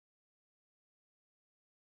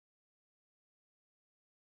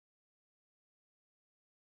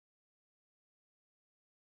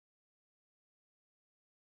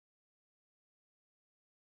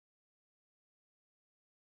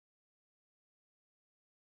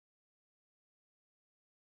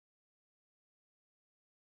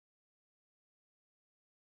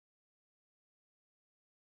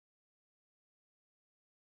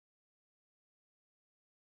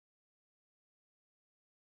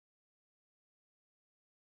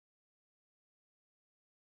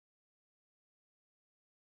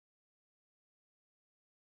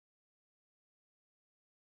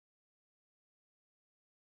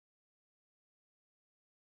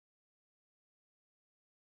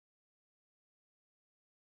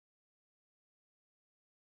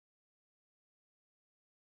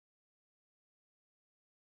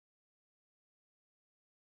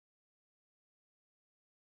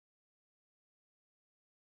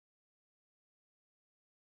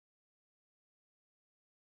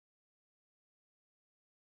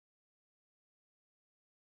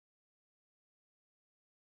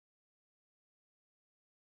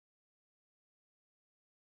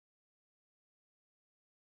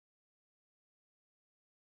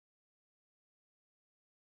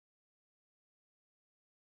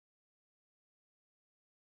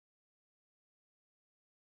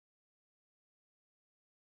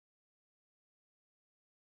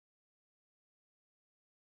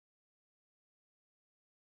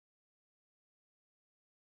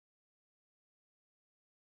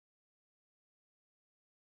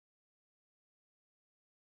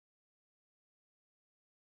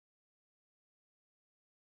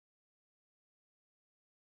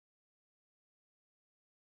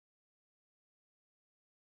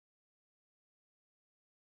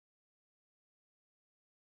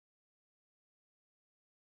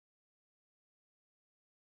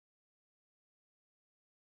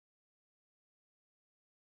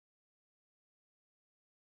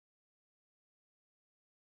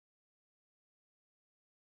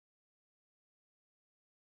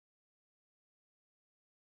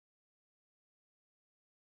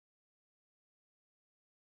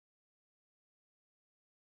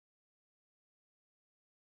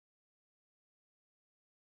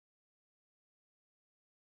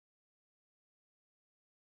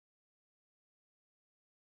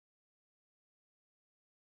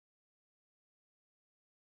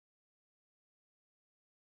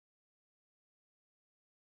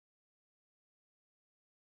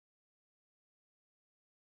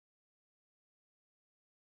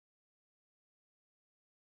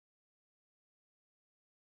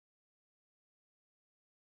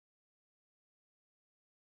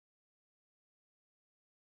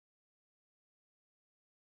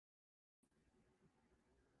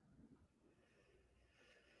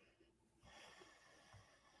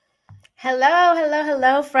Hello, hello,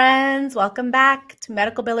 hello, friends. Welcome back to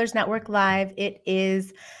Medical Billers Network Live. It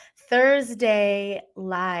is Thursday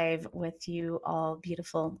live with you all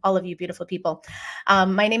of you beautiful people.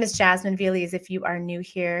 My name is Jasmine Veles. If you are new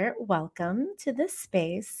here, welcome to this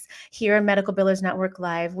space here in Medical Billers Network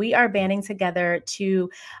Live. We are banding together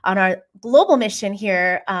on our global mission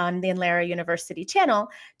here on the Inlera University channel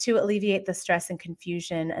to alleviate the stress and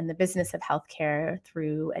confusion and the business of healthcare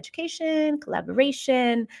through education,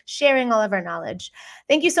 collaboration, sharing all of our knowledge.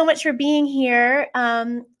 Thank you so much for being here.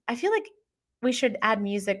 I feel like we should add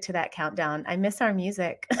music to that countdown. I miss our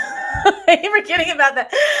music. I keep forgetting about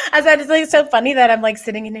that. As I just think it's so funny that I'm like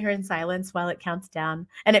sitting in here in silence while it counts down.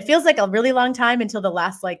 And it feels like a really long time until the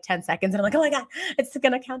last like 10 seconds. And I'm like, oh my God, it's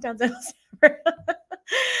gonna count down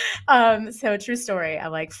so true story.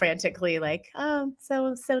 I'm like frantically like, oh,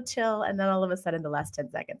 so chill. And then all of a sudden the last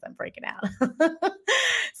 10 seconds I'm breaking out.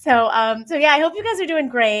 So yeah, I hope you guys are doing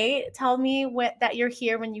great. Tell me that you're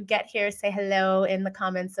here when you get here. Say hello in the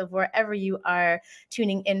comments of wherever you are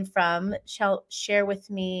tuning in from. Share with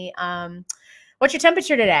me what's your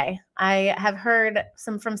temperature today? I have heard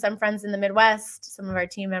from some friends in the Midwest, some of our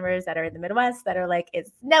team members that are in the Midwest that are like, it's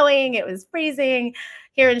snowing, it was freezing.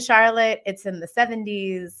 Here in Charlotte, it's in the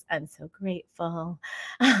 70s. I'm so grateful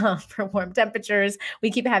for warm temperatures. We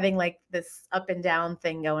keep having like this up and down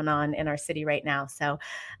thing going on in our city right now. So,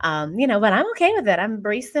 but I'm okay with it. I'm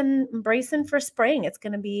bracing for spring. It's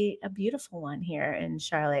going to be a beautiful one here in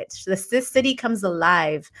Charlotte. This city comes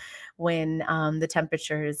alive when the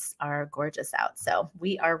temperatures are gorgeous out. So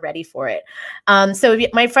we are ready for it. So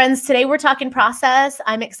my friends, today we're talking process.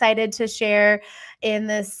 I'm excited to share in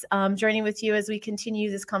this journey with you as we continue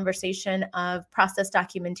this conversation of process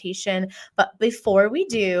documentation. But before we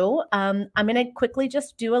do, I'm going to quickly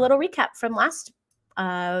just do a little recap from last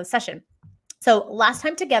session. So last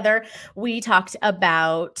time together, we talked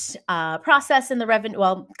about process in the revenue.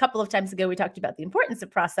 Well, a couple of times ago, we talked about the importance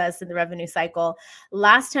of process in the revenue cycle.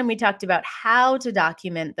 Last time we talked about how to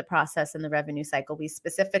document the process in the revenue cycle. We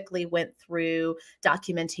specifically went through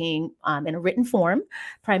documenting in a written form,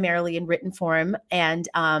 primarily in written form, and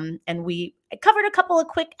we covered a couple of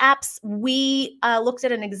quick apps. We looked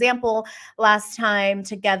at an example last time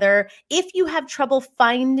together. If you have trouble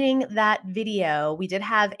finding that video, we did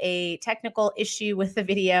have a technical issue with the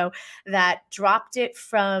video that dropped it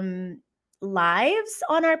from lives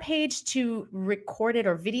on our page to recorded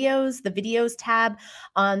or videos, the videos tab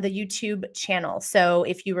on the YouTube channel. So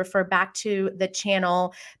if you refer back to the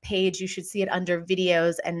channel page, you should see it under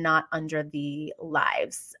videos and not under the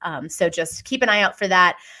lives. So just keep an eye out for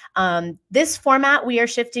that. This format we are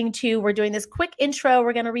shifting to, we're doing this quick intro.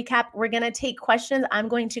 We're going to recap. We're going to take questions. I'm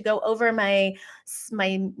going to go over my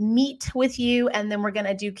meet with you, and then we're going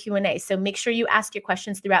to do Q&A. So make sure you ask your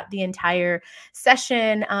questions throughout the entire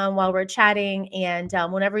session while we're chatting. And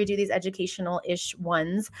whenever we do these educational-ish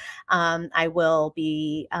ones, I will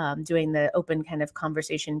be doing the open kind of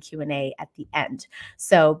conversation Q&A at the end.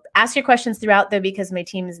 So ask your questions throughout though, because my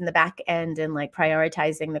team is in the back end and like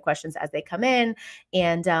prioritizing the questions as they come in.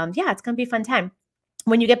 And yeah, it's going to be a fun time.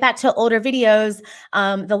 When you get back to older videos,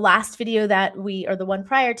 the last video or the one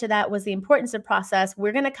prior to that was the importance of process.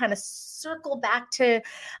 We're going to kind of circle back to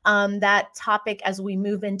that topic as we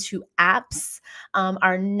move into apps.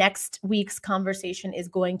 Our next week's conversation is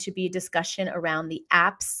going to be a discussion around the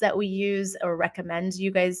apps that we use or recommend you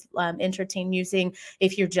guys entertain using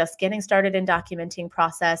if you're just getting started in documenting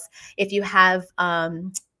process. If you have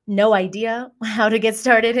no idea how to get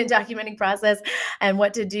started in documenting process and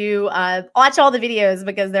what to do, watch all the videos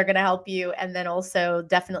because they're going to help you. And then also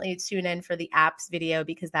definitely tune in for the apps video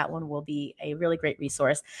because that one will be a really great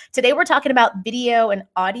resource. Today, we're talking about video and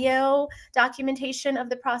audio documentation of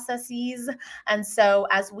the processes. And so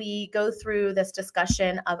as we go through this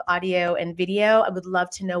discussion of audio and video, I would love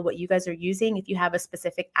to know what you guys are using. If you have a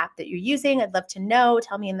specific app that you're using, I'd love to know.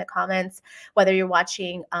 Tell me in the comments whether you're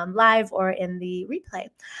watching live or in the replay.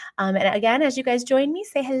 And again, as you guys join me,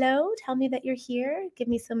 say hello. Tell me that you're here. Give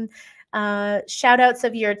me some shout outs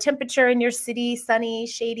of your temperature in your city, sunny,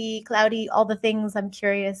 shady, cloudy, all the things. I'm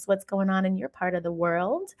curious what's going on in your part of the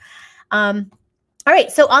world. All right.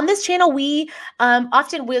 So on this channel, we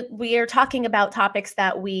often we are talking about topics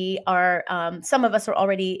that we are, some of us are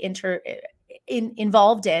already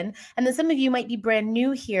involved in. And then some of you might be brand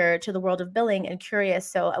new here to the world of billing and curious.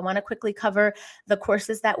 So I want to quickly cover the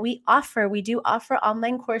courses that we offer. We do offer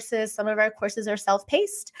online courses. Some of our courses are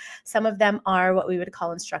self-paced. Some of them are what we would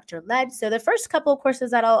call instructor-led. So the first couple of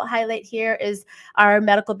courses that I'll highlight here is our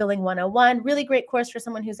Medical Billing 101, really great course for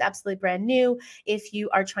someone who's absolutely brand new. If you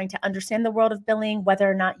are trying to understand the world of billing, whether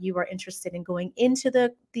or not you are interested in going into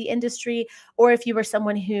the industry, or if you are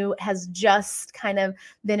someone who has just kind of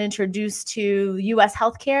been introduced to US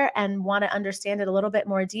healthcare and want to understand it a little bit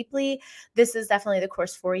more deeply, this is definitely the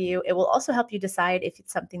course for you. It will also help you decide if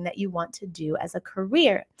it's something that you want to do as a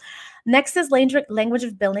career. Next is language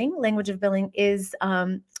of billing. Language of billing is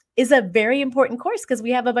a very important course because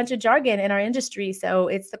we have a bunch of jargon in our industry. So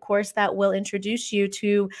it's the course that will introduce you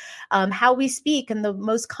to how we speak and the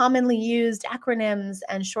most commonly used acronyms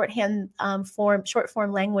and short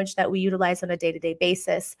form language that we utilize on a day-to-day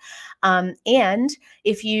basis. And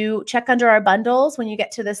if you check under our bundles when you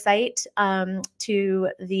get to the site, to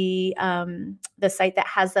the site that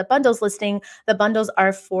has the bundles listing, the bundles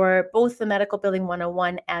are for both the Medical Billing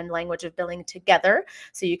 101 and Language of Billing together.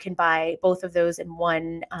 So you can buy both of those in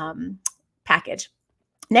one package.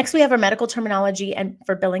 Next, we have our medical terminology and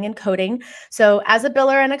for billing and coding. So as a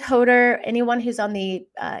biller and a coder, anyone who's on the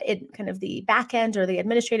kind of the back end or the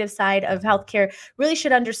administrative side of healthcare really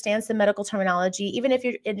should understand some medical terminology, even if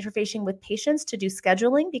you're interfacing with patients to do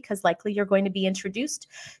scheduling, because likely you're going to be introduced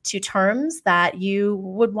to terms that you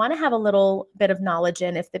would want to have a little bit of knowledge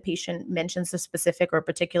in if the patient mentions a specific or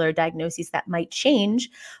particular diagnosis that might change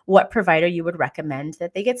what provider you would recommend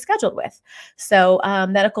that they get scheduled with. So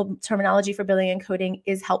medical terminology for billing and coding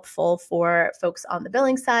is helpful for folks on the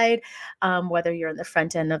billing side, whether you're in the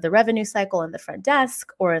front end of the revenue cycle in the front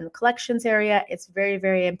desk or in the collections area. It's very,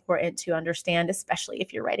 very important to understand, especially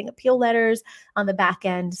if you're writing appeal letters on the back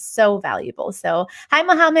end. So valuable. So hi,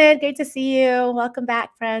 Mohammed. Great to see you. Welcome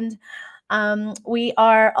back, friend. We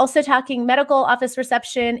are also talking medical office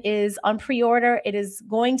reception is on pre-order. It is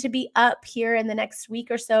going to be up here in the next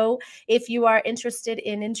week or so. If you are interested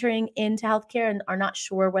in entering into healthcare and are not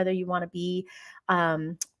sure whether you want to be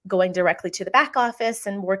going directly to the back office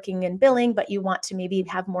and working in billing, but you want to maybe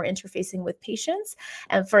have more interfacing with patients.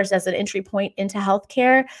 And first, as an entry point into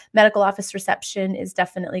healthcare, medical office reception is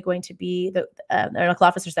definitely going to be the medical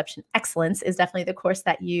office reception excellence is definitely the course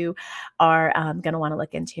that you are going to want to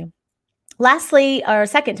look into. Lastly, or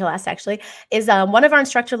second to last actually, is one of our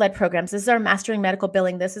instructor-led programs. This is our Mastering Medical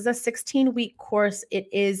Billing. This is a 16-week course. It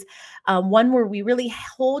is one where we really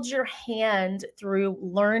hold your hand through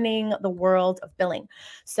learning the world of billing.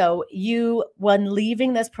 So you, when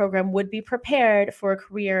leaving this program, would be prepared for a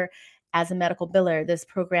career as a medical biller. This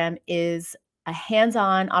program is a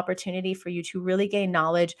hands-on opportunity for you to really gain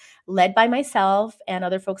knowledge, led by myself and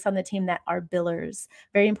other folks on the team that are billers.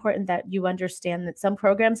 Very important that you understand that some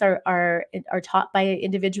programs are taught by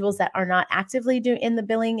individuals that are not actively in the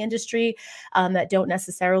billing industry, that don't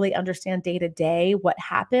necessarily understand day-to-day what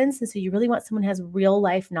happens. And so you really want someone who has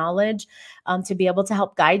real-life knowledge to be able to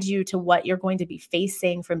help guide you to what you're going to be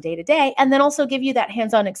facing from day to day, and then also give you that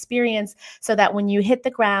hands-on experience so that when you hit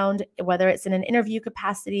the ground, whether it's in an interview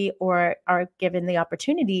capacity or are given the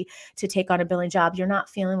opportunity to take on a billing job, you're not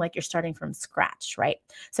feeling like you're starting from scratch, right?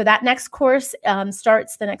 So that next course the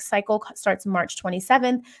next cycle starts March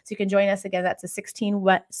 27th. So you can join us again. That's a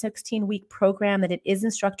 16-week program, and it is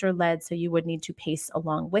instructor-led, so you would need to pace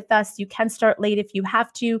along with us. You can start late if you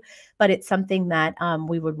have to, but it's something that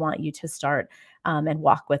we would want you to start and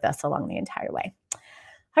walk with us along the entire way.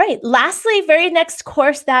 All right, lastly, very next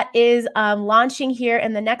course that is launching here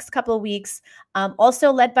in the next couple of weeks,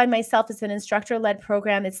 also led by myself. It's an instructor-led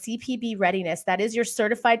program. It's CPB Readiness. That is your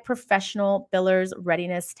Certified Professional Billers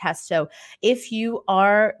Readiness Test. So if you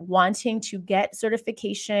are wanting to get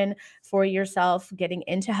certification for yourself, getting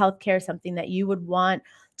into healthcare, something that you would want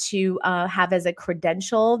to have as a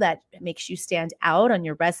credential that makes you stand out on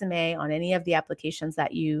your resume, on any of the applications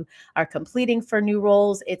that you are completing for new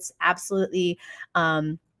roles, it's absolutely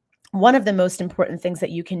one of the most important things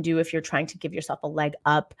that you can do if you're trying to give yourself a leg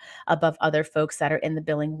up above other folks that are in the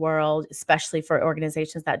billing world, especially for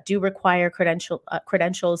organizations that do require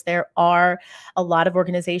credentials. There are a lot of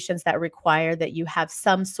organizations that require that you have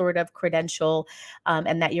some sort of credential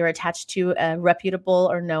and that you're attached to a reputable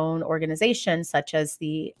or known organization such as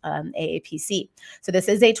the AAPC. So this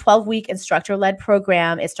is a 12-week instructor-led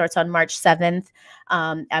program. It starts on March 7th.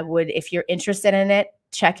 If you're interested in it,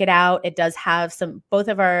 check it out. It does have both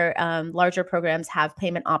of our larger programs have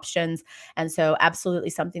payment options. And so absolutely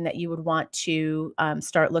something that you would want to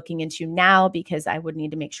start looking into now, because I would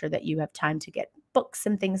need to make sure that you have time to get books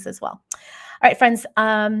and things as well. All right, friends.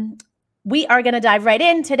 we are going to dive right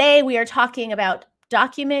in. Today, we are talking about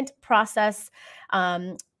documenting process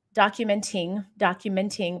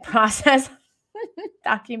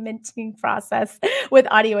documenting process with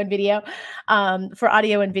audio and video, for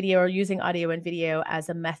audio and video, or using audio and video as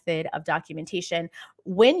a method of documentation.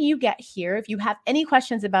 When you get here, if you have any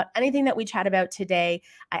questions about anything that we chat about today,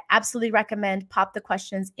 I absolutely recommend pop the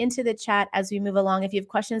questions into the chat as we move along. If you have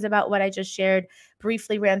questions about what I just shared,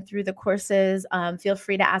 briefly ran through the courses, feel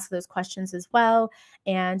free to ask those questions as well.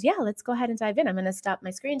 And yeah, let's go ahead and dive in. I'm going to stop my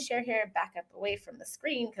screen share here, back up away from the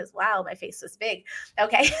screen because wow, my face was big.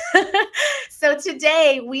 Okay. So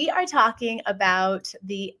today we are talking about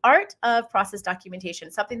the art of process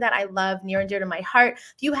documentation, something that I love, near and dear to my heart.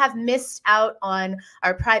 If you have missed out on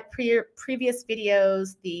our previous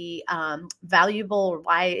videos, the valuable, or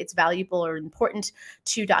why it's valuable or important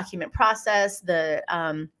to document process, the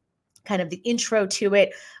kind of the intro to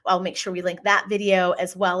it, I'll make sure we link that video,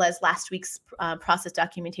 as well as last week's process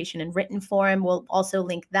documentation in written form. We'll also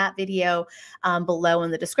link that video below in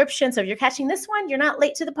the description. So if you're catching this one, you're not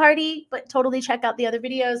late to the party, but totally check out the other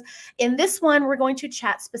videos. In this one, we're going to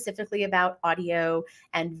chat specifically about audio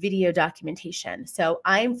and video documentation. So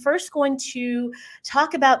I'm first going to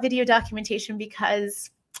talk about video documentation because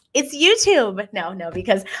it's YouTube. No,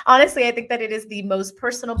 because honestly, I think that it is the most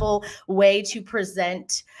personable way to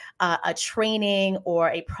present a training or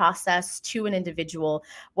a process to an individual,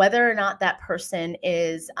 whether or not that person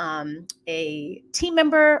is a team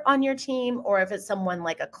member on your team, or if it's someone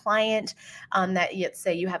like a client that, let's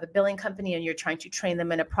say you have a billing company and you're trying to train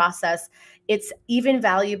them in a process. It's even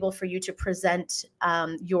valuable for you to present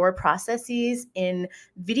your processes in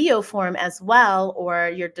video form as well, or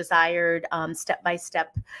your desired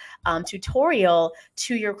step-by-step tutorial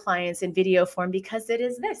to your clients in video form, because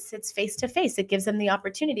it's face-to-face. It gives them the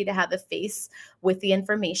opportunity to have a face with the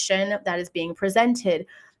information that is being presented.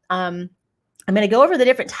 I'm going to go over the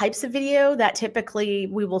different types of video that typically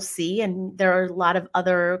we will see, and there are a lot of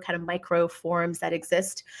other kind of micro forms that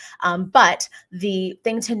exist. But the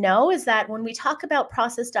thing to know is that when we talk about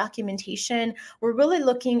process documentation, we're really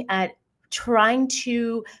looking at trying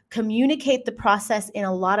to communicate the process in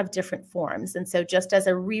a lot of different forms. And so just as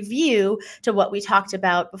a review to what we talked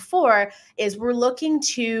about before, is we're looking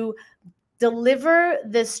to deliver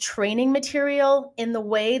this training material in the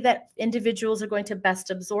way that individuals are going to best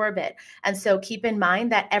absorb it. And so keep in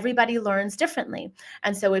mind that everybody learns differently.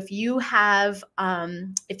 And so if you have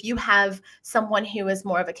someone who is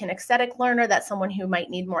more of a kinesthetic learner, that's someone who might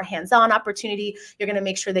need more hands-on opportunity, you're going to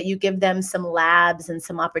make sure that you give them some labs and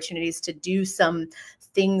some opportunities to do some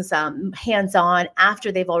things hands-on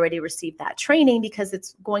after they've already received that training, because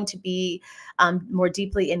it's going to be more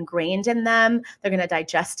deeply ingrained in them. They're going to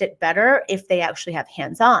digest it better if they actually have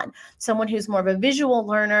hands-on. Someone who's more of a visual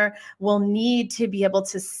learner will need to be able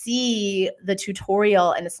to see the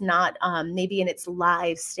tutorial, and it's not maybe in its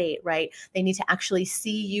live state, right? They need to actually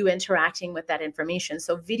see you interacting with that information.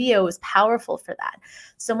 So video is powerful for that.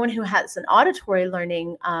 Someone who has an auditory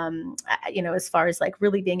learning, as far as like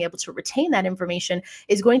really being able to retain that information,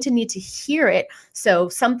 is going to need to hear it. So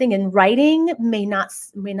something in writing may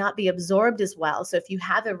not be absorbed as well. So if you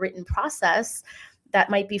have a written process, that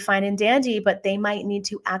might be fine and dandy, but they might need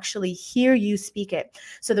to actually hear you speak it.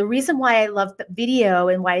 So the reason why I love video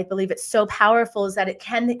and why I believe it's so powerful is that it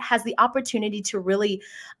has the opportunity to really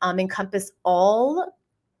encompass all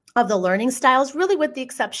of the learning styles, really with the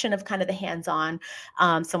exception of kind of the hands-on,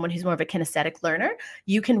 someone who's more of a kinesthetic learner.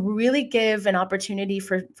 You can really give an opportunity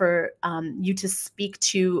for you to speak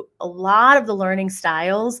to a lot of the learning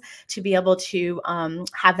styles, to be able to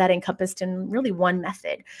have that encompassed in really one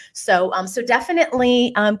method. So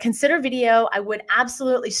definitely consider video. I would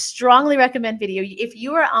absolutely strongly recommend video. If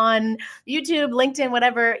you are on YouTube, LinkedIn,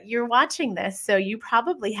 whatever, you're watching this, so you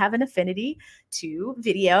probably have an affinity to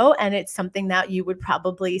video, and it's something that you would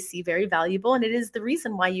probably see very valuable. And it is the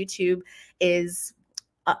reason why YouTube is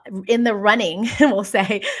in the running, we'll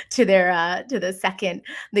say, to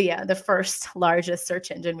the first largest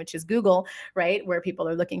search engine, which is Google, right? Where people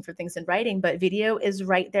are looking for things in writing, but video is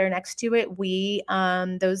right there next to it. We,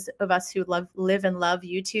 those of us who live and love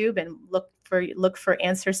YouTube and look for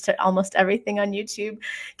answers to almost everything on YouTube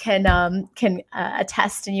can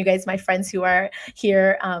attest. And you guys, my friends who are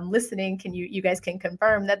here listening, you guys can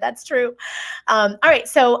confirm that that's true. All right,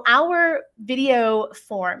 so our video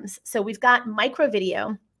forms. So we've got micro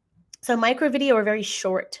video. So micro video are very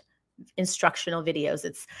short instructional videos.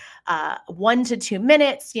 It's 1 to 2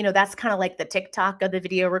 minutes. That's kind of like the TikTok of the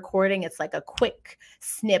video recording. It's like a quick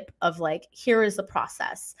snip of like, here is the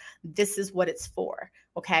process. This is what it's for.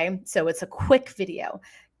 Okay. So it's a quick video.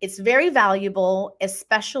 It's very valuable,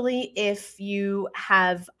 especially if you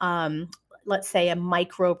have let's say a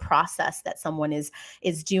micro process that someone is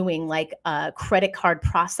doing, like credit card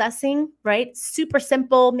processing, right? Super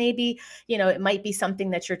simple. Maybe, it might be something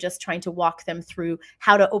that you're just trying to walk them through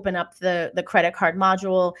how to open up the credit card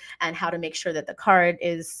module and how to make sure that the card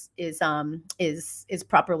is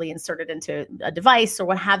properly inserted into a device or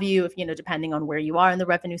what have you, if, depending on where you are in the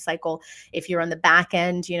revenue cycle. If you're on the back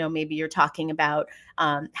end, maybe you're talking about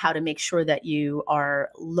how to make sure that you are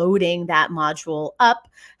loading that module up,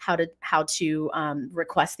 how to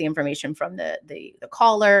request the information from the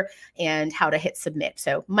caller, and how to hit submit.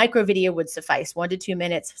 So micro video would suffice, 1 to 2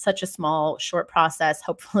 minutes, such a small, short process.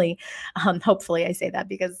 Hopefully I say that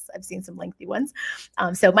because I've seen some lengthy ones.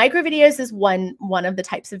 So micro videos is one of the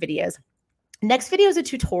types of videos. Next video is a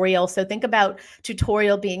tutorial. So think about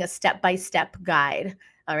tutorial being a step-by-step guide.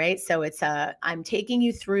 All right. So it's I'm taking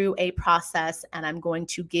you through a process and I'm going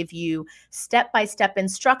to give you step-by-step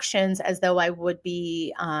instructions as though I would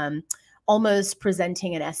be almost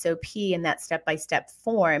presenting an SOP in that step-by-step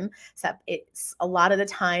form. So it's a lot of the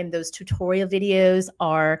time, those tutorial videos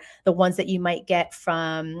are the ones that you might get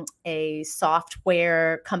from a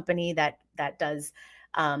software company that does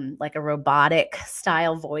like a robotic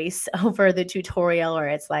style voice over the tutorial, or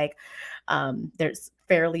it's like there's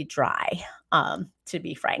fairly dry, to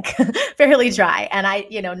be frank, fairly dry. And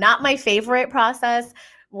not my favorite process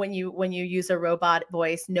when you use a robot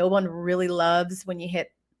voice. No one really loves when you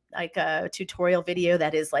hit like a tutorial video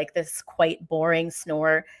that is like this quite boring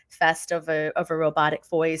snore fest of a robotic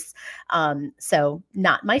voice. So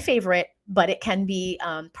not my favorite, but it can be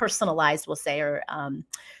personalized, we'll say, or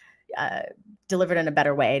delivered in a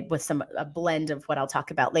better way with a blend of what I'll talk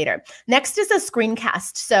about later. Next is a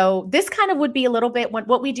screencast. So this kind of would be a little bit,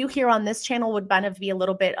 what we do here on this channel would kind of be a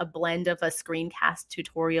little bit a blend of a screencast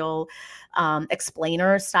tutorial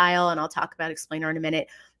explainer style. And I'll talk about explainer in a minute.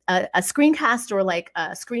 A screencast or like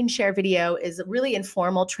a screen share video is a really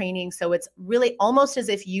informal training. So it's really almost as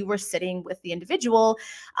if you were sitting with the individual.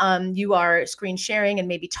 You are screen sharing and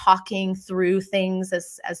maybe talking through things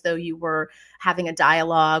as though you were having a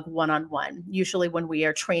dialogue one-on-one. Usually when we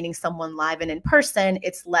are training someone live and in person,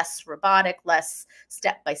 it's less robotic, less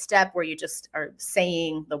step-by-step, where you just are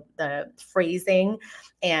saying the phrasing,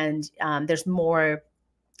 and there's more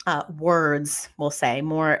words, we'll say,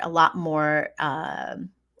 a lot more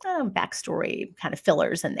backstory kind of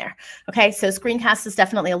fillers in there. Okay, so screencast is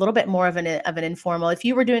definitely a little bit more of an informal. If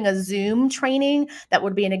you were doing a Zoom training, that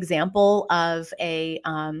would be an example of a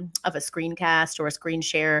screencast or a screen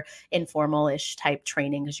share, informal-ish type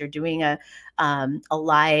training, because you're doing a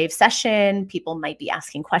live session. People might be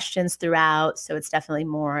asking questions throughout, so it's definitely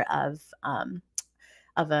more of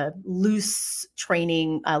a loose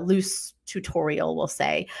training, loose tutorial, we'll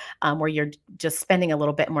say, where you're just spending a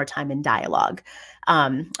little bit more time in dialogue.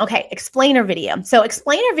 Okay, explainer video. So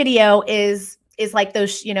explainer video is like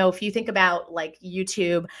those, if you think about like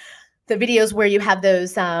YouTube, the videos where you have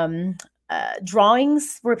those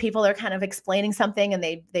drawings where people are kind of explaining something and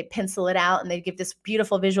they pencil it out and they give this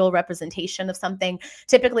beautiful visual representation of something.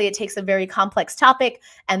 Typically, it takes a very complex topic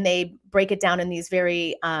and they break it down in these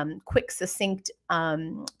very quick, succinct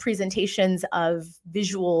presentations of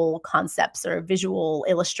visual concepts or visual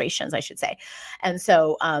illustrations, I should say. And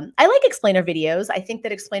so I like explainer videos. I think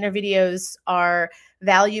that explainer videos are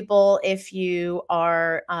valuable if you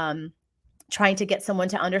are trying to get someone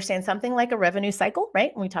to understand something like a revenue cycle,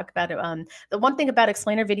 right? When we talk about it, the one thing about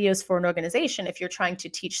explainer videos for an organization, if you're trying to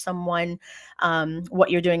teach someone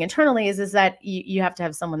what you're doing internally, is that you have to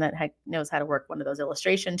have someone that knows how to work one of those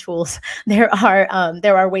illustration tools. There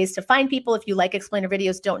are ways to find people. If you like explainer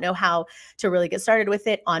videos, don't know how to really get started with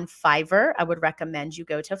it, on Fiverr, I would recommend you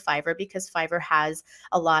go to Fiverr, because Fiverr has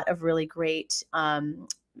a lot of really great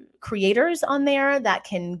creators on there that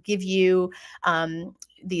can give you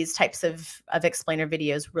these types of explainer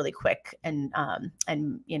videos really quick and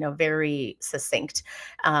very succinct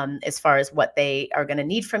as far as what they are going to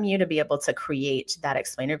need from you to be able to create that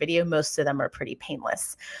explainer video. Most of them are pretty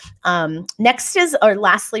painless. Next is, or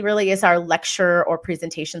lastly really, is our lecture or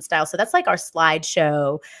presentation style. So that's like our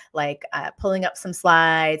slideshow, like pulling up some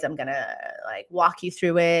slides. I'm going to like walk you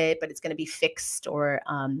through it, but it's going to be fixed, or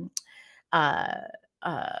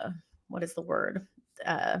what is the word?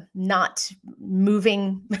 Not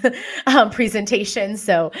moving presentation.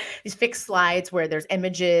 So these fixed slides where there's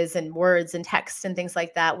images and words and text and things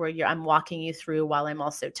like that, where I'm walking you through while I'm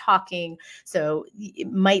also talking. So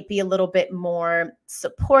it might be a little bit more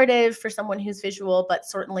supportive for someone who's visual, but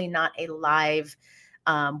certainly not a live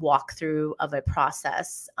walkthrough of a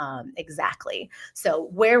process exactly. So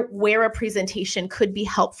where a presentation could be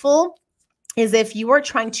helpful is if you are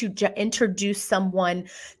trying to introduce someone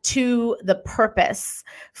to the purpose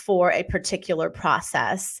for a particular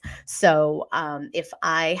process. So if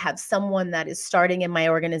I have someone that is starting in my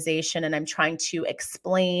organization and I'm trying to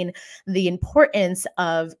explain the importance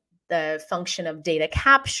of the function of data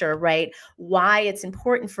capture, right? Why it's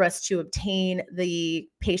important for us to obtain the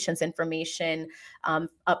patient's information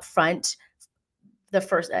upfront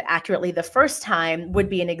accurately the first time would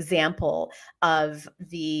be an example of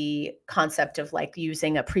the concept of like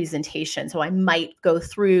using a presentation. So I might go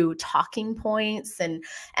through talking points and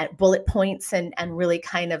bullet points and really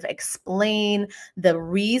kind of explain the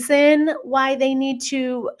reason why they need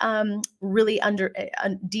to really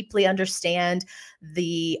deeply understand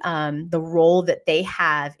the role that they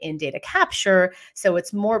have in data capture. So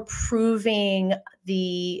it's more proving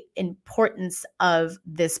the importance of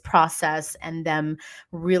this process and them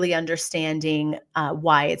really understanding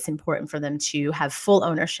why it's important for them to have full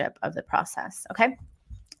ownership of the process. Okay.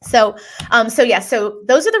 So those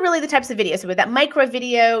are really the types of videos. So with that micro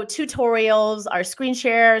video, tutorials, our screen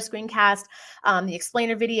share, screencast, the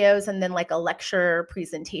explainer videos, and then like a lecture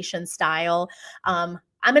presentation style. I'm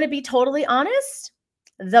going to be totally honest.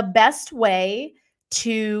 The best way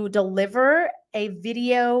to deliver a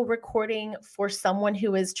video recording for someone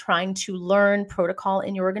who is trying to learn protocol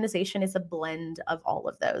in your organization is a blend of all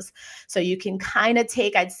of those. So you can kind of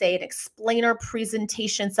take, I'd say, an explainer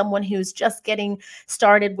presentation, someone who's just getting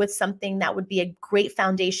started with something that would be a great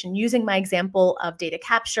foundation using my example of data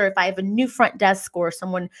capture. If I have a new front desk or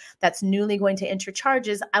someone that's newly going to enter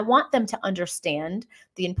charges, I want them to understand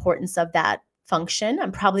the importance of that function.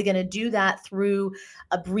 I'm probably going to do that through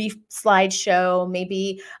a brief slideshow,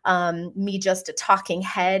 maybe me just a talking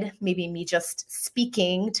head, maybe me just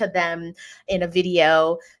speaking to them in a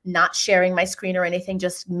video, not sharing my screen or anything,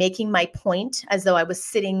 just making my point as though I was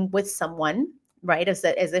sitting with someone, right? As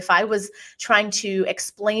if I was trying to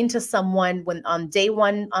explain to someone when on day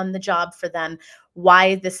one on the job for them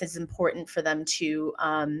why this is important for them to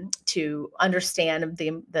understand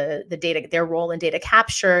the data, their role in data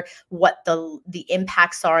capture, what the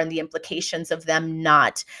impacts are and the implications of them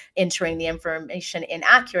not entering the information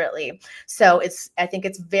inaccurately. So I think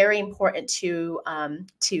it's very important to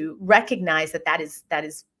recognize that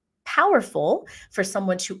is powerful for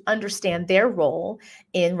someone to understand their role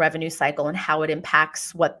in revenue cycle and how it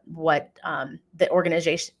impacts what the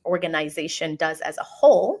organization does as a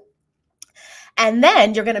whole. And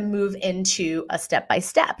then you're going to move into a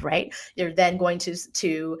step-by-step, right? You're then going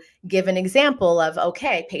to give an example of,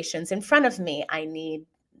 okay, patients in front of me, I need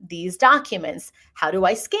these documents. How do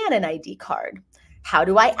I scan an ID card? How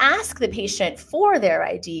do I ask the patient for their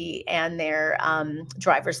ID and their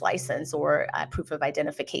driver's license or proof of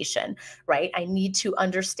identification, right? I need to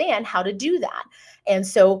understand how to do that. And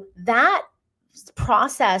so that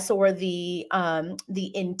process or the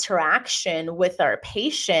interaction with our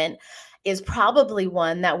patient is probably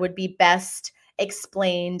one that would be best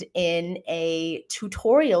explained in a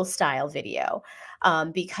tutorial style video,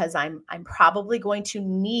 because I'm probably going to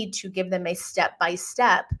need to give them a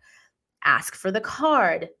step-by-step, ask for the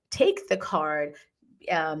card, take the card,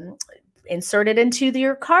 insert it into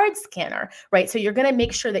your card scanner, right? So you're going to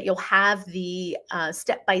make sure that you'll have the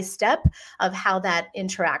step-by-step of how that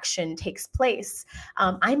interaction takes place.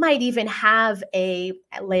 I might even have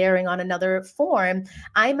layering on another form,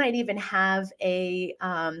 I might even have a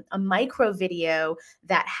micro video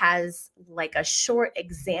that has like a short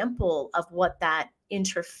example of what that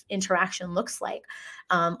interaction looks like,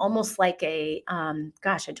 almost like an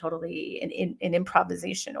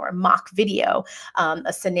improvisation or a mock video,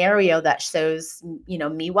 a scenario that shows,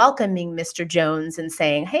 me welcoming Mr. Jones and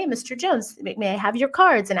saying, hey, Mr. Jones, may I have your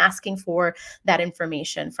cards, and asking for that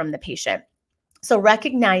information from the patient. So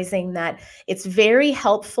recognizing that it's very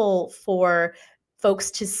helpful for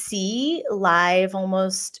folks to see live,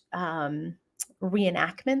 almost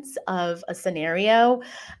reenactments of a scenario,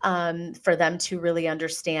 for them to really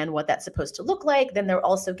understand what that's supposed to look like. Then they're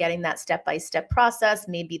also getting that step-by-step process,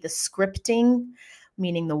 maybe the scripting,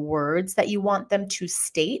 meaning the words that you want them to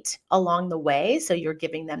state along the way. So you're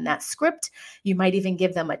giving them that script. You might even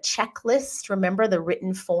give them a checklist. Remember the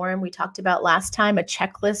written form we talked about last time, a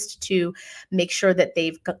checklist to make sure that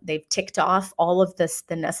they've ticked off all of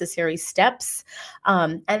the necessary steps.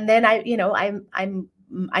 And then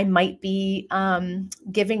I might be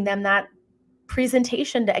giving them that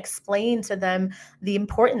presentation to explain to them the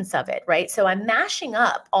importance of it, right? So I'm mashing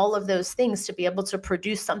up all of those things to be able to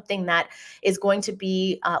produce something that is going to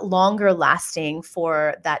be longer lasting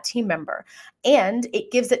for that team member. And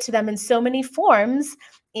it gives it to them in so many forms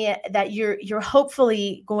that you're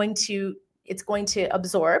hopefully it's going to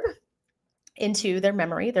absorb into their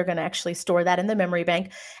memory. They're going to actually store that in the memory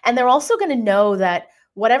bank. And they're also going to know that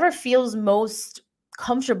whatever feels most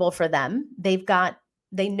comfortable for them, they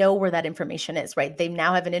know where that information is, right? They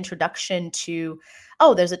now have an introduction to,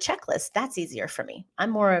 oh, there's a checklist. That's easier for me. I'm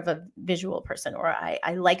more of a visual person, or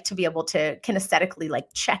I like to be able to kinesthetically like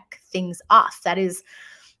check things off. That is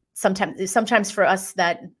sometimes for us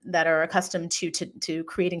that are accustomed to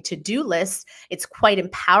creating to-do lists, it's quite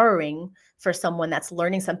empowering for someone that's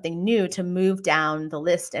learning something new to move down the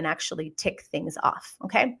list and actually tick things off.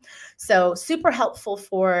 Okay, so super helpful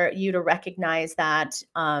for you to recognize that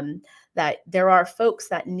that there are folks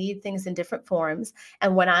that need things in different forms.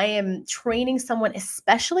 And when I am training someone,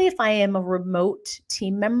 especially if I am a remote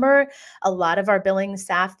team member, a lot of our billing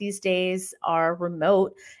staff these days are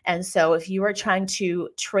remote. And so if you are trying to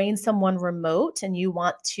train someone remote and you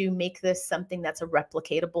want to make this something that's a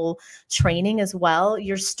replicatable training as well,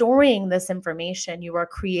 you're storing this information. You are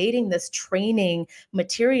creating this training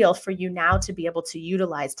material for you now to be able to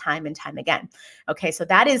utilize time and time again. Okay, so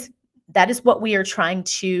that is what we are trying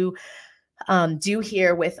to do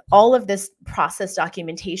here with all of this process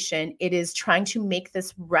documentation. It is trying to make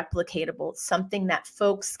this replicatable, something that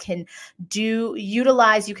folks can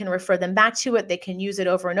utilize. You can refer them back to it. They can use it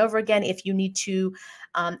over and over again. If you need to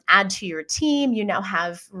add to your team, you now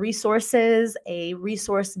have resources, a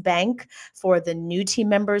resource bank for the new team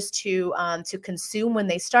members to consume when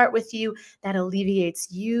they start with you. That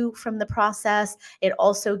alleviates you from the process. It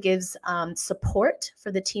also gives support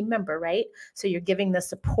for the team member, right? So you're giving the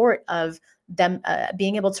support of them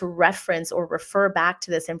being able to reference or refer back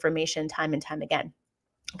to this information time and time again.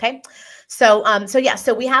 Okay, so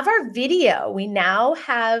so we have our video. We now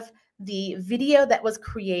have the video that was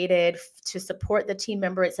created to support the team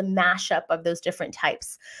member. It's a mashup of those different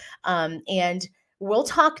types. And we'll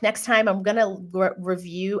talk next time. I'm going to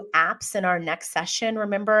review apps in our next session,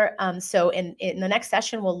 remember? So in the next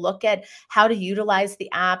session, we'll look at how to utilize the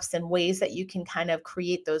apps and ways that you can kind of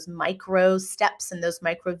create those micro steps and those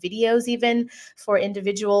micro videos even for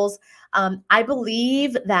individuals. I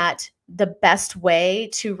believe that the best way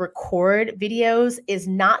to record videos is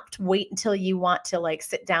not to wait until you want to like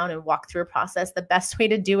sit down and walk through a process. The best way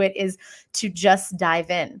to do it is to just dive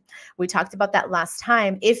in. We talked about that last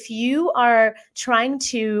time. If you are trying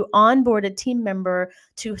to onboard a team member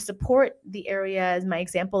to support the area, as my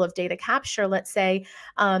example of data capture, let's say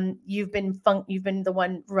you've been the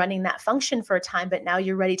one running that function for a time, but now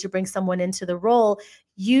you're ready to bring someone into the role,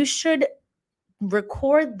 you should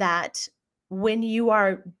record that when you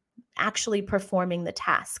are actually performing the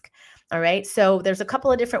task. All right. So there's a couple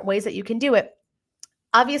of different ways that you can do it.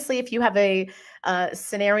 Obviously, if you have a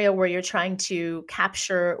scenario where you're trying to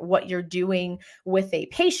capture what you're doing with a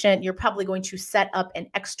patient, you're probably going to set up an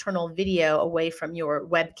external video away from your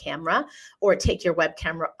web camera, or take your web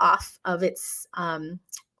camera off of its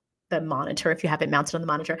the monitor, if you have it mounted on the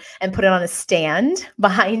monitor, and put it on a stand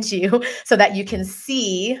behind you so that you can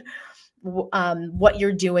see what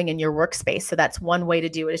you're doing in your workspace. So that's one way to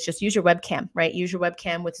do it, is just use your webcam, right? Use your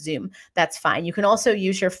webcam with Zoom. That's fine. You can also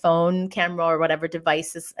use your phone camera or whatever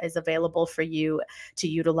device is available for you to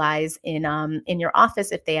utilize in your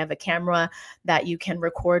office. If they have a camera that you can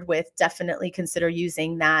record with, definitely consider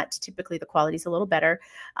using that. Typically the quality is a little better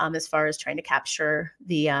as far as trying to capture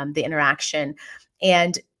the interaction.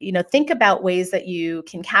 And, think about ways that you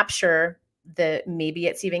can capture maybe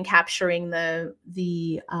it's even capturing the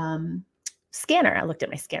scanner. I looked at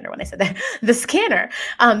my scanner when I said that. The scanner.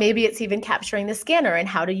 Maybe it's even capturing the scanner and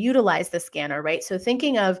how to utilize the scanner, right? So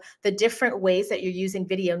thinking of the different ways that you're using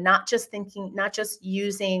video, not just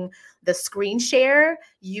using the screen share.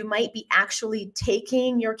 You might be actually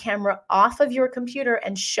taking your camera off of your computer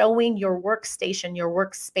and showing your workstation, your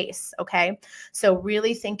workspace. Okay. So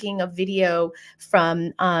really thinking of video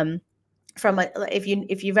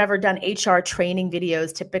if you've ever done HR training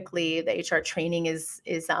videos, typically the HR training is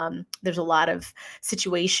there's a lot of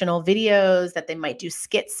situational videos that they might do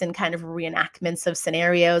skits and kind of reenactments of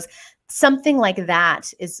scenarios. Something like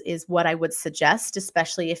that is what I would suggest,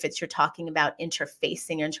 especially if you're talking about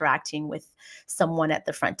interfacing or interacting with someone at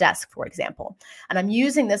the front desk, for example. And I'm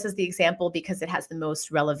using this as the example because it has the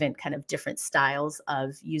most relevant kind of different styles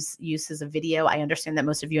of uses of video. I understand that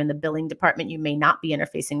most of you in the billing department, you may not be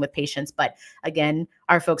interfacing with patients, but again,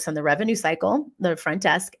 our folks on the revenue cycle, the front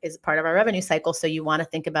desk is part of our revenue cycle. So you want to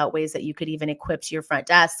think about ways that you could even equip your front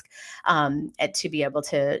desk to be able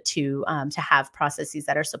to have processes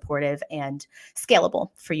that are supportive and scalable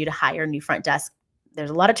for you to hire new front desk. There's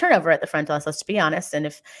a lot of turnover at the front desk, let's be honest. And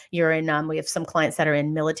if you're in, we have some clients that are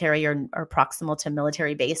in military or proximal to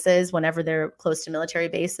military bases. Whenever they're close to military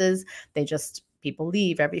bases, they just people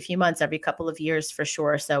leave every few months, every couple of years for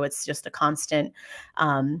sure. So it's just a constant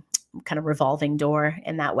kind of revolving door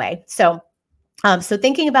in that way. So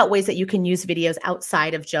thinking about ways that you can use videos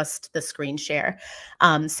outside of just the screen share.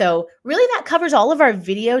 So really that covers all of our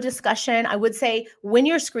video discussion. I would say when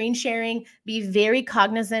you're screen sharing, be very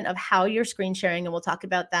cognizant of how you're screen sharing. And we'll talk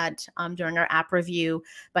about that during our app review.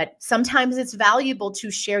 But sometimes it's valuable to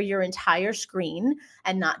share your entire screen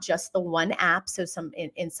and not just the one app. So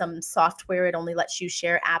in some software, it only lets you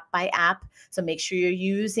share app by app. So make sure you're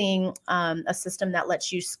using a system that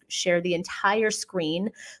lets you share the entire screen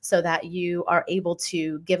so that you are able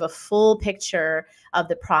to give a full picture of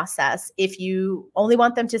the process. If you only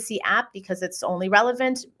want them to see app because it's only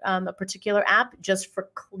relevant, a particular app, just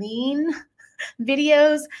for clean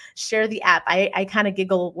videos, share the app. I kind of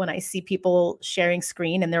giggle when I see people sharing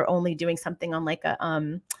screen and they're only doing something on like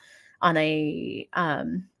a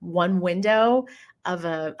one window of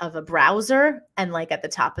a browser, and like at the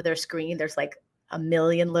top of their screen there's like a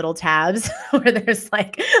million little tabs where there's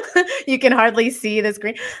like you can hardly see the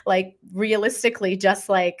screen. Like realistically, just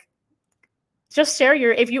share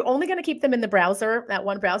if you're only going to keep them in the browser, that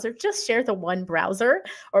one browser, just share the one browser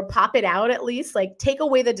or pop it out at least. Like take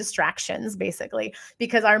away the distractions basically,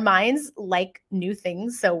 because our minds like new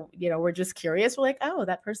things. So, we're just curious. We're like, oh,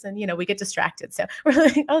 that person, we get distracted. So we're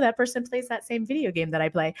like, oh, that person plays that same video game that I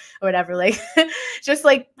play or whatever. Like just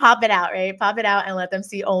like pop it out, right? Pop it out and let them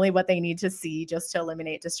see only what they need to see just to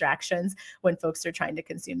eliminate distractions when folks are trying to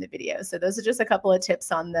consume the video. So those are just a couple of tips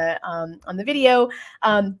on the video.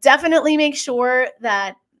 Definitely make sure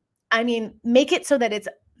that, make it so that it's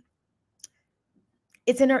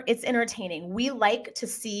entertaining. We like to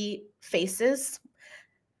see faces.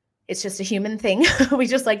 It's just a human thing. We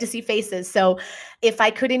just like to see faces. So if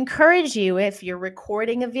I could encourage you, if you're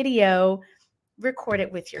recording a video, record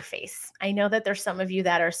it with your face. I know that there's some of you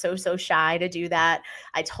that are so shy to do that.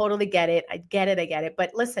 I totally get it. I get it.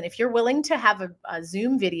 But listen, if you're willing to have a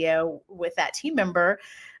Zoom video with that team member,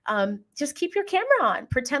 just keep your camera on,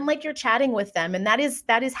 pretend like you're chatting with them. And that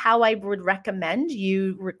is how I would recommend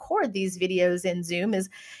you record these videos in Zoom is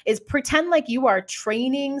pretend like you are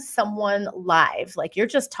training someone live. Like you're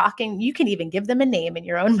just talking. You can even give them a name in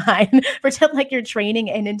your own mind. Pretend like you're training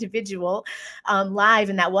an individual live,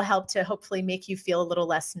 and that will help to hopefully make you feel a little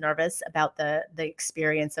less nervous about the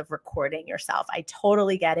experience of recording yourself. I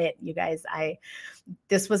totally get it, you guys.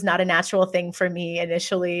 This was not a natural thing for me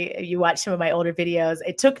initially. You watch some of my older videos.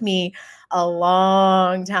 It took me a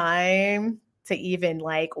long time to even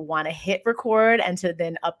like want to hit record and to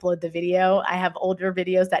then upload the video. I have older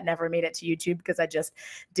videos that never made it to YouTube because I just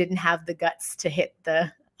didn't have the guts to hit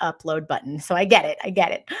the upload button. So I get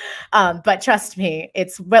it. But trust me,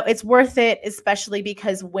 it's worth it, especially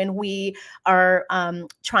because when we are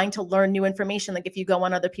trying to learn new information, like if you go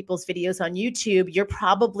on other people's videos on YouTube, you're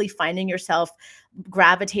probably finding yourself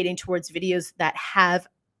gravitating towards videos that have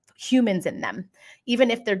humans in them.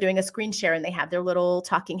 Even if they're doing a screen share and they have their little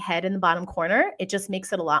talking head in the bottom corner, it just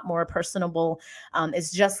makes it a lot more personable.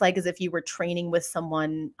 It's just like as if you were training with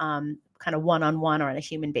someone kind of one-on-one or on a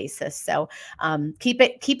human basis. So keep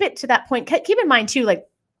it to that point. Keep in mind too, like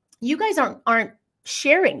you guys aren't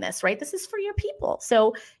sharing this, right? This is for your people.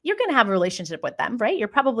 So you're going to have a relationship with them, right? You're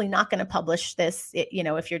probably not going to publish this,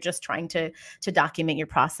 if you're just trying to document your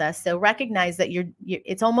process. So recognize that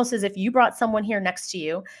it's almost as if you brought someone here next to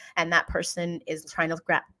you and that person is trying to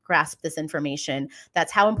grasp this information.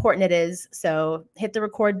 That's how important it is. So hit the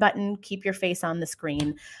record button, keep your face on the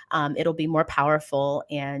screen. It'll be more powerful.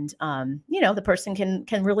 And, the person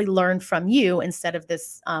can really learn from you instead of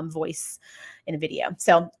this voice in a video.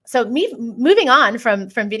 So moving on from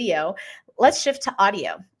video, let's shift to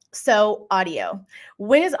audio. So audio,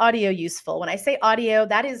 when is audio useful? When I say audio,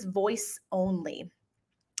 that is voice only.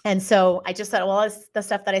 And so I just said, well, it's the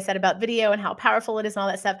stuff that I said about video and how powerful it is and all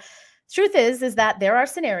that stuff. Truth is that there are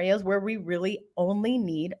scenarios where we really only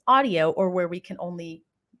need audio or where we can only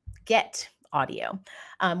get audio.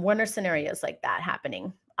 When are scenarios like that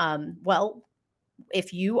happening? Well,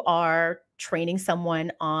 if you are training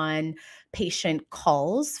someone on patient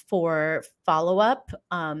calls for follow-up,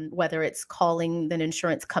 whether it's calling an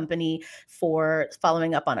insurance company for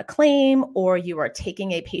following up on a claim, or you are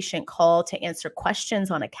taking a patient call to answer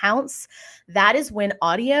questions on accounts, that is when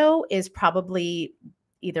audio is probably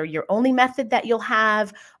either your only method that you'll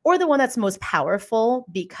have or the one that's most powerful,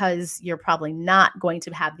 because you're probably not going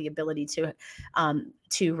to have the ability to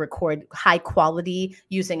record high quality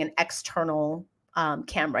using an external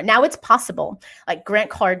camera. Now it's possible. Like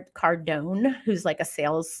Grant Cardone, who's like a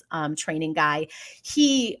sales training guy,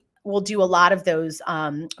 he will do a lot of those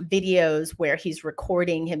videos where he's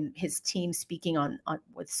recording his team speaking on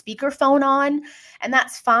with speakerphone on, and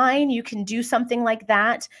that's fine. You can do something like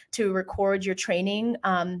that to record your training.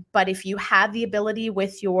 But if you have the ability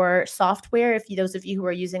with your software, if you, those of you who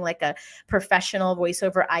are using like a professional voice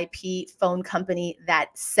over IP phone company that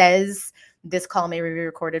says this call may be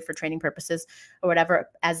recorded for training purposes or whatever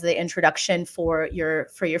as the introduction for your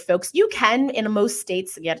folks, you can, in most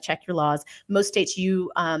states, you got to check your laws. Most states you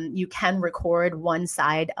can record one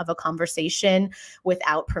side of a conversation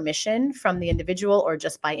without permission from the individual or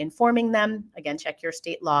just by informing them. Again, check your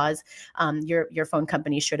state laws. Your phone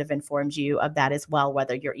company should have informed you of that as well,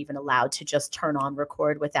 whether you're even allowed to just turn on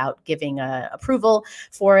record without giving approval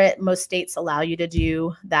for it. Most states allow you to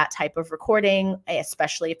do that type of recording,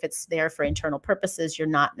 especially if it's there for internal purposes. You're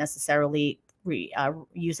not necessarily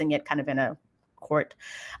using it kind of in a court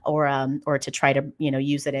or to try to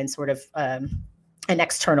use it in sort of an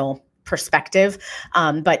external perspective.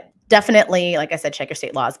 But definitely, like I said, check your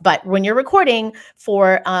state laws. But when you're recording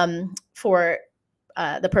for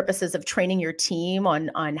the purposes of training your team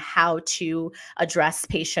on how to address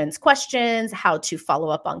patients' questions, how to follow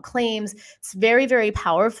up on claims, it's very, very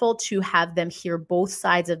powerful to have them hear both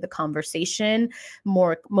sides of the conversation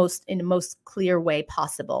in the most clear way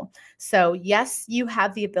possible. So yes, you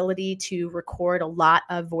have the ability to record a lot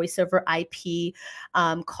of voice over IP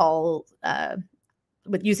call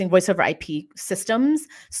with using voice over IP systems.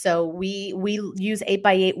 So we use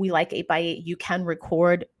 8x8. We like 8x8. You can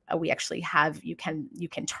record. We actually have, you can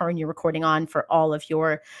turn your recording on for all of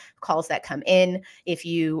your calls that come in. If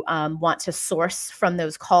you want to source from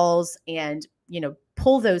those calls and,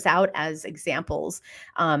 pull those out as examples,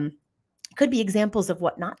 could be examples of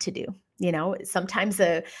what not to do. Sometimes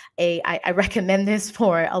I recommend this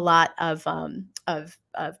for a lot of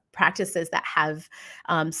practices that have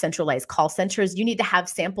centralized call centers. You need to have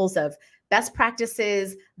samples of best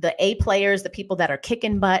practices, the A players, the people that are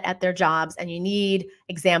kicking butt at their jobs, and you need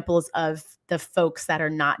examples of the folks that are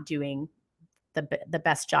not doing the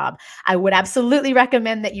best job. I would absolutely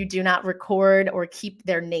recommend that you do not record or keep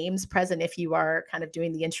their names present if you are kind of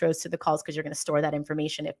doing the intros to the calls, because you're going to store that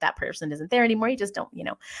information. If that person isn't there anymore, you just don't,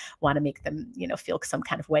 want to make them, feel some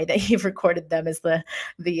kind of way that you've recorded them as the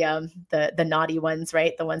naughty ones,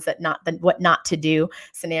 right? The ones that what not to do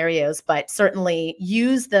scenarios. But certainly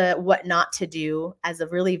use the what not to do as a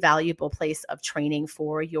really valuable place of training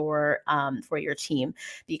for your team,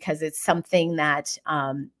 because it's something that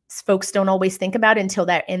folks don't always think about until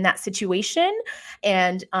they're in that situation.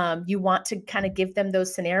 And you want to kind of give them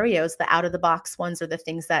those scenarios, the out of the box ones, or the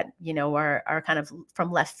things that, are kind of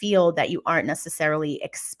from left field that you aren't necessarily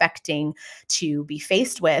expecting to be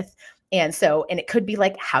faced with. And it could be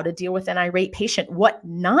like how to deal with an irate patient, what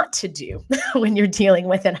not to do when you're dealing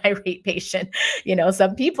with an irate patient.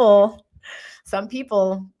 Some people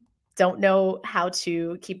don't know how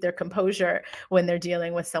to keep their composure when they're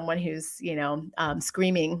dealing with someone who's,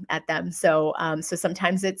 screaming at them. So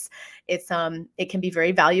sometimes it can be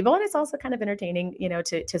very valuable, and it's also kind of entertaining,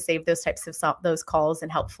 to save those types of those calls,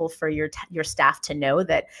 and helpful for your staff to know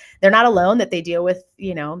that they're not alone, that they deal with,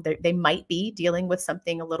 they might be dealing with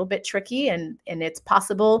something a little bit tricky, and it's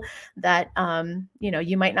possible that,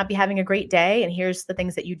 you might not be having a great day, and here's the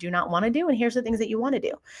things that you do not want to do, and here's the things that you want to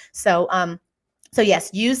do. So yes,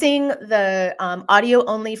 using the audio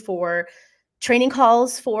only for training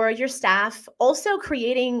calls for your staff, also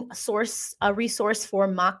creating a resource for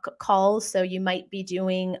mock calls. So you might be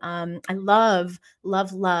doing, I love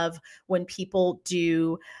when people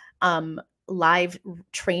do live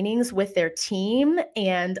trainings with their team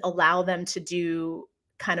and allow them to do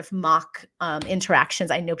kind of mock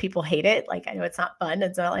interactions. I know people hate it. Like, I know it's not fun.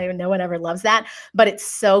 It's not like no one ever loves that, but it's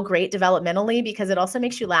so great developmentally, because it also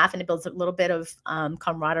makes you laugh, and it builds a little bit of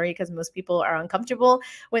camaraderie, because most people are uncomfortable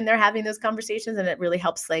when they're having those conversations. And it really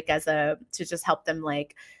helps to just help them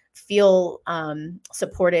feel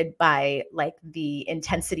supported by the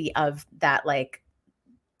intensity of that,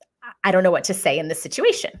 I don't know what to say in this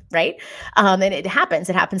situation, right? And it happens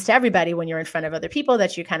to everybody when you're in front of other people,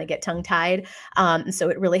 that you kind of get tongue-tied. And so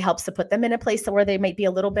it really helps to put them in a place where they might be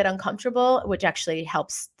a little bit uncomfortable, which actually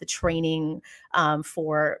helps the training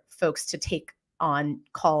for folks to take on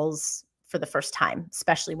calls for the first time,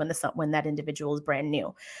 especially when that individual is brand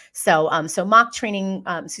new. So mock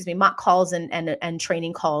calls and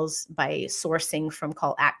training calls by sourcing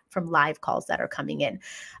from live calls that are coming in.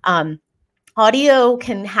 Audio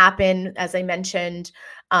can happen, as I mentioned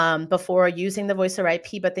before, using the voice over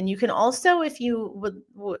IP, but then you can also, if you would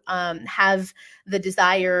have the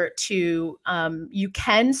desire to, you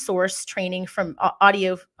can source training from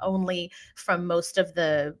audio only from most of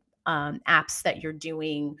the apps that you're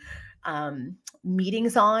doing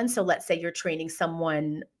meetings on. So let's say you're training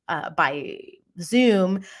someone by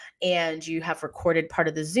Zoom and you have recorded part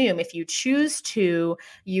of the Zoom. If you choose to,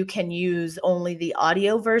 you can use only the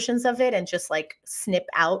audio versions of it and just like snip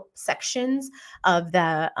out sections of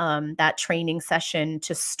the that training session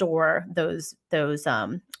to store those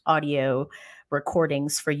audio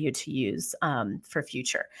recordings for you to use for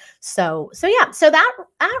future. So yeah, so that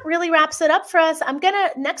really wraps it up for us.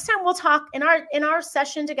 Next time we'll talk in our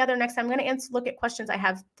session together next time. I'm gonna look at questions. I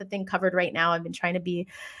have the thing covered right now. I've been trying to be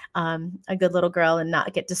a good little girl and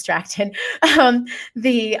not get distracted.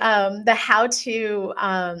 The how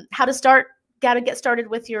to start, got to get started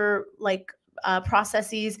with your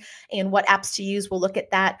processes and what apps to use. We'll look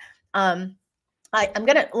at that. I'm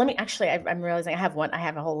realizing I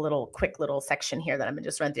have a whole little quick little section here that I'm gonna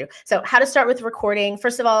just run through. So how to start with recording.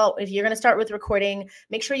 First of all, if you're gonna start with recording,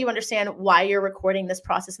 make sure you understand why you're recording this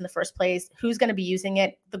process in the first place, who's gonna be using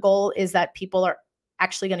it. The goal is that people are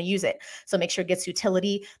actually going to use it. So make sure it gets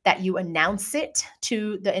utility, that you announce it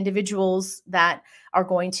to the individuals that are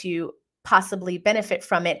going to possibly benefit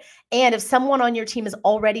from it. And if someone on your team is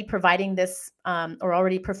already providing this or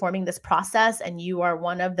already performing this process, and you are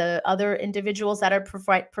one of the other individuals that are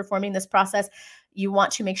performing this process, you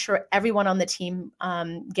want to make sure everyone on the team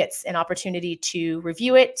gets an opportunity to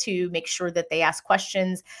review it, to make sure that they ask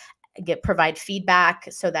questions, provide feedback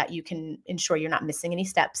so that you can ensure you're not missing any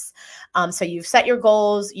steps. So you've set your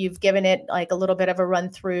goals, you've given it like a little bit of a run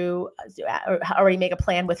through, or already make a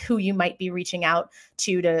plan with who you might be reaching out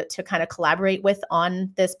to kind of collaborate with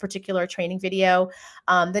on this particular training video.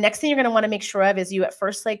 The next thing you're going to want to make sure of is you at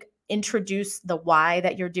first introduce the why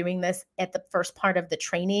that you're doing this at the first part of the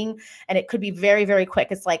training. And it could be very, very quick.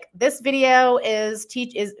 It's like, this video is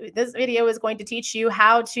going to teach you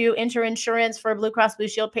how to enter insurance for a Blue Cross Blue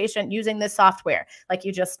Shield patient using this software. Like,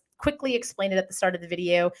 you just quickly explain it at the start of the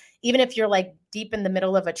video. Even if you're like deep in the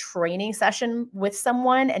middle of a training session with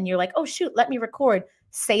someone and you're like, oh shoot, let me record,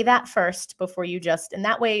 say that first before you and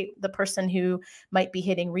that way the person who might be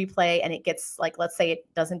hitting replay and it gets let's say it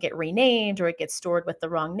doesn't get renamed or it gets stored with the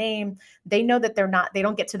wrong name, they know that they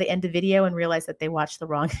don't get to the end of the video and realize that they watched the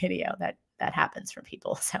wrong video. That happens for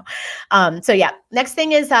people. So yeah, next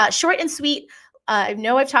thing is short and sweet. I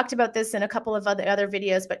know I've talked about this in a couple of other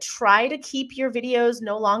videos, but try to keep your videos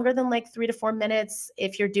no longer than 3 to 4 minutes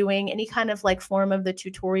if you're doing any kind of form of the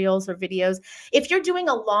tutorials or videos. If you're doing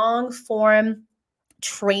a long form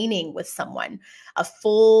training with someone, a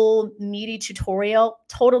full meaty tutorial,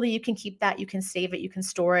 totally you can keep that, you can save it, you can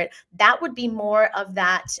store it. That would be more of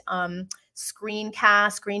that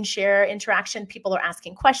screencast, screen share interaction. People are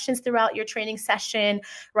asking questions throughout your training session,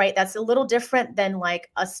 right? That's a little different than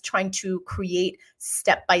us trying to create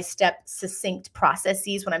step-by-step succinct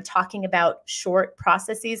processes. When I'm talking about short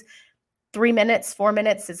processes, 3 minutes, 4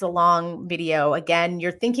 minutes is a long video. Again,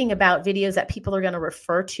 you're thinking about videos that people are going to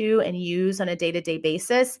refer to and use on a day-to-day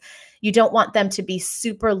basis. You don't want them to be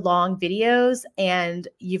super long videos and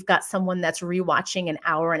you've got someone that's rewatching an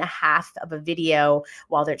hour and a half of a video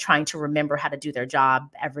while they're trying to remember how to do their job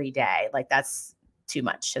every day. That's too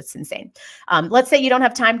much. It's insane. Let's say you don't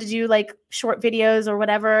have time to do short videos or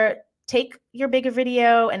whatever. Take your bigger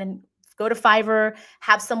video and go to Fiverr,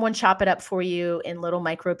 have someone chop it up for you in little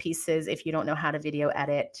micro pieces. If you don't know how to video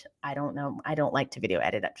edit, I don't know. I don't like to video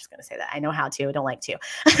edit. I'm just going to say that. I know how to, I don't like to.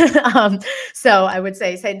 So I would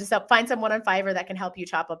say find someone on Fiverr that can help you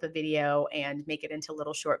chop up a video and make it into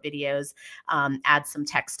little short videos, add some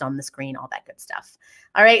text on the screen, all that good stuff.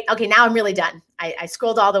 All right. Okay. Now I'm really done. I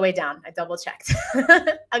scrolled all the way down. I double checked.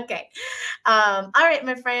 Okay. All right,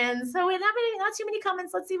 my friends. So not too many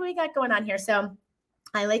comments. Let's see what we got going on here. So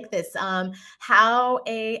I like this. How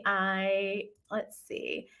AI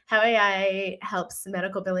helps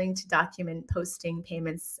medical billing to document posting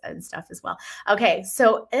payments and stuff as well. Okay,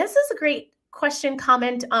 so this is a great question,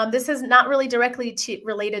 comment. This is not really directly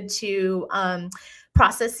related to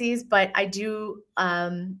processes, but I do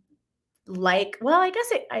well, I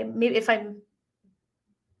guess maybe if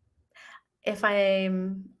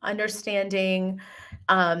I'm understanding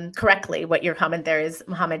correctly what your comment there is,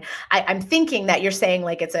 Mohammed, I'm thinking that you're saying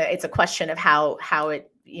it's a question of how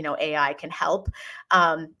it, AI can help.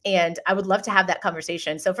 And I would love to have that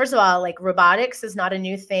conversation. So first of all, robotics is not a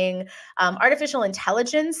new thing. Artificial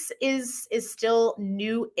intelligence is still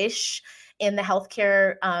new-ish in the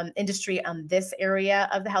healthcare industry. This area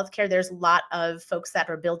of the healthcare, there's a lot of folks that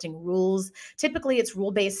are building rules. Typically, it's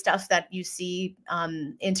rule-based stuff that you see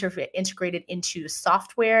integrated into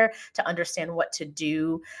software to understand what to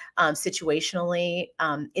do situationally.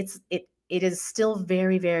 it is still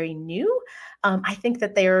very, very new. I think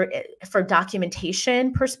that for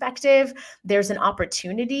documentation perspective, there's an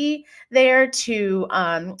opportunity there to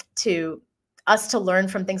us to learn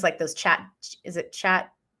from things like those chat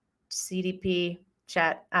CDP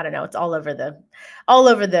chat. I don't know. It's all over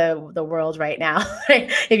the world right now.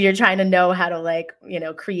 If you're trying to know how to like,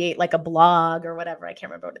 create like a blog or whatever, I can't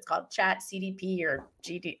remember what it's called, chat CDP or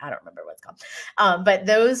GD. I don't remember what it's called. But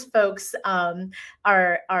those folks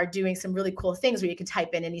are doing some really cool things where you can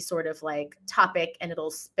type in any sort of like topic and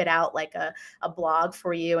it'll spit out like a blog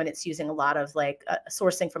for you. And it's using a lot of like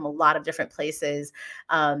sourcing from a lot of different places.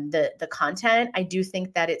 The content, I do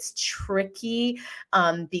think that it's tricky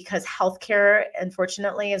because healthcare,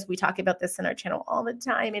 unfortunately, as we talk about this in our channel all the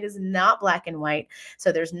time, it is not black and white.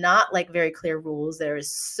 So there's not like very clear rules. There is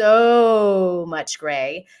so much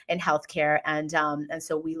gray in healthcare. And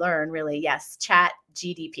so we learn really, yes, chat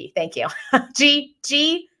GDP. Thank you.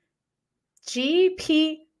 GPT.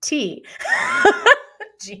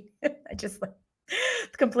 I just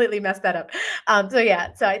completely messed that up.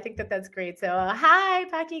 So I think that's great. So hi,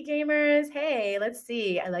 Packy Gamers. Hey, let's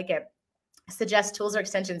see. I like it. Suggest tools or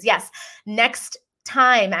extensions. Yes. Next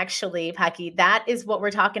time, actually, Packy, that is what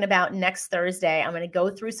we're talking about next Thursday. I'm going to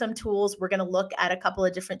go through some tools. We're going to look at a couple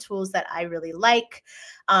of different tools that I really like.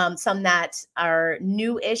 Some that are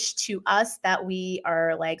new-ish to us that we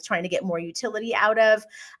are like trying to get more utility out of.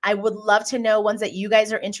 I would love to know ones that you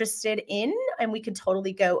guys are interested in, and we can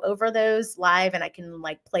totally go over those live and I can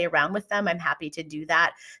like play around with them. I'm happy to do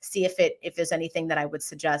that. See if there's anything that I would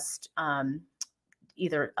suggest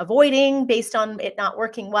either avoiding based on it not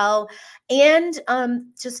working well, and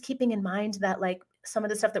just keeping in mind that like some of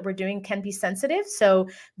the stuff that we're doing can be sensitive. So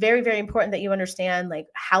very, very important that you understand like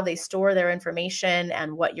how they store their information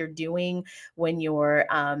and what you're doing when you're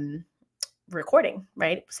recording,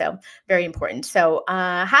 right? So very important. So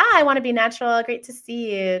hi, I want to be natural. Great to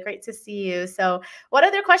see you. Great to see you. So what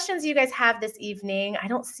other questions do you guys have this evening? I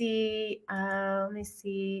don't see, let me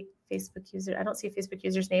see. Facebook user. I don't see a Facebook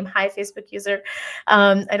user's name. Hi, Facebook user.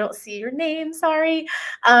 I don't see your name. Sorry.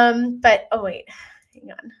 But oh wait, hang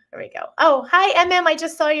on. There we go. Oh, hi, MM. I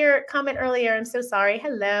just saw your comment earlier. I'm so sorry.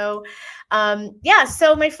 Hello. Yeah.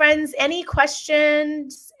 So my friends, any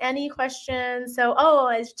questions? Any questions? So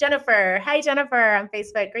it's Jennifer. Hi, Jennifer on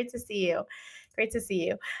Facebook. Great to see you. Great to see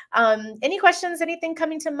you. Any questions? Anything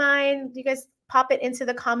coming to mind? You guys pop it into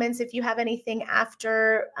the comments if you have anything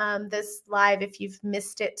after this live, if you've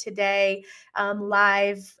missed it today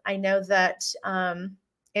live. I know that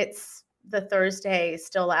it's the Thursday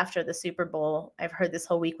still after the Super Bowl. I've heard this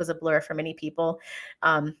whole week was a blur for many people.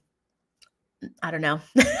 I don't know.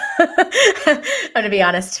 I'm going to be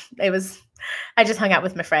honest. I just hung out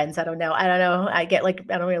with my friends. I don't know. I get like,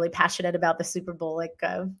 I'm really passionate about the Super Bowl, like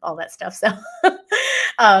all that stuff. So,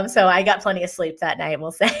 so I got plenty of sleep that night,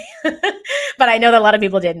 we'll say, but I know that a lot of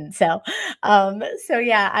people didn't. So, so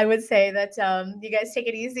yeah, I would say that you guys take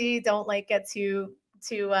it easy. Don't like get too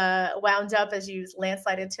wound up as you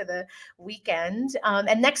landslide into the weekend.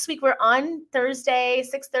 And next week we're on Thursday,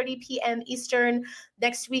 6:30 p.m. Eastern.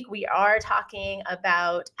 Next week we are talking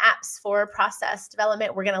about apps for process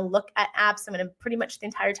development. We're going to look at apps. I'm going to pretty much the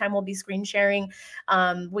entire time we'll be screen sharing.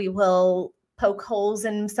 We will poke holes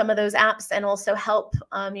in some of those apps and also help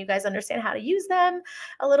you guys understand how to use them,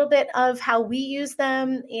 a little bit of how we use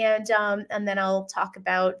them, and then I'll talk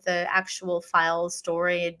about the actual file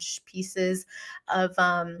storage pieces of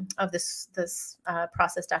this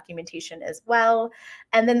process documentation as well.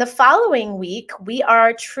 And then the following week we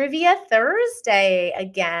are Trivia Thursday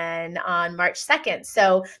again on March 2nd.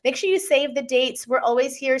 So make sure you save the dates. We're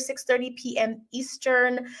always here 6:30 p.m.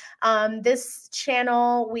 Eastern. This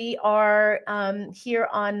channel we are here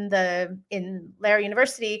in Inlera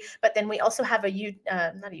University, but then we also have not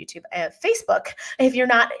a YouTube, a Facebook. If you're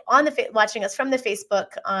not on watching us from the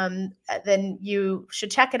Facebook, then you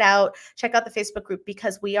should check it out. Check out the Facebook group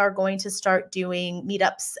because we are going to start doing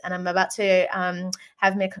meetups, and I'm about to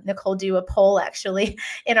have Nicole do a poll actually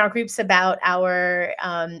in our groups about our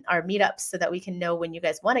meetups so that we can know when you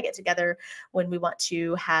guys want to get together, when we want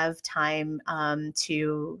to have time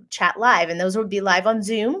to chat live, and those would be live on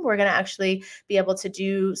Zoom. We're going to actually be able to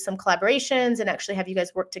do some collaborations and actually have you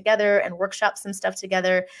guys work together and workshop some stuff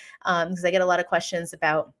together, because I get a lot of questions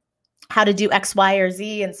about how to do X, Y, or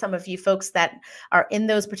Z. And some of you folks that are in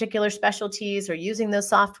those particular specialties or using those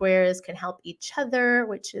softwares can help each other,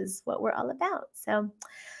 which is what we're all about. So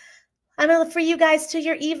I'm going to look for you guys to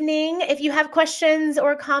your evening. If you have questions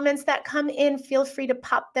or comments that come in, feel free to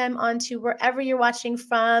pop them onto wherever you're watching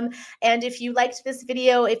from. And if you liked this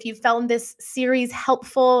video, if you found this series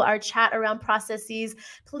helpful, our chat around processes,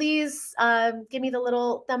 please give me the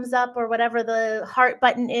little thumbs up or whatever the heart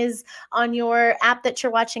button is on your app that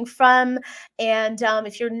you're watching from. And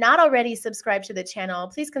if you're not already subscribed to the channel,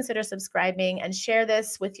 please consider subscribing and share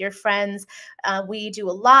this with your friends. We do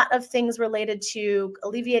a lot of things related to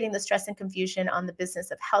alleviating the stress and confusion on the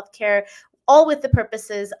business of healthcare, all with the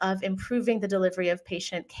purposes of improving the delivery of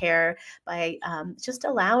patient care by just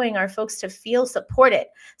allowing our folks to feel supported.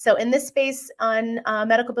 So in this space on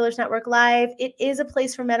Medical Billers Network Live, it is a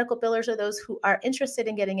place for medical billers or those who are interested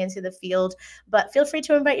in getting into the field, but feel free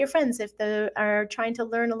to invite your friends if they are trying to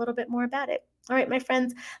learn a little bit more about it. All right, my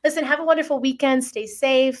friends, listen, have a wonderful weekend. Stay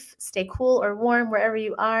safe, stay cool or warm wherever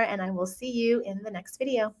you are, and I will see you in the next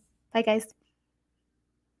video. Bye, guys.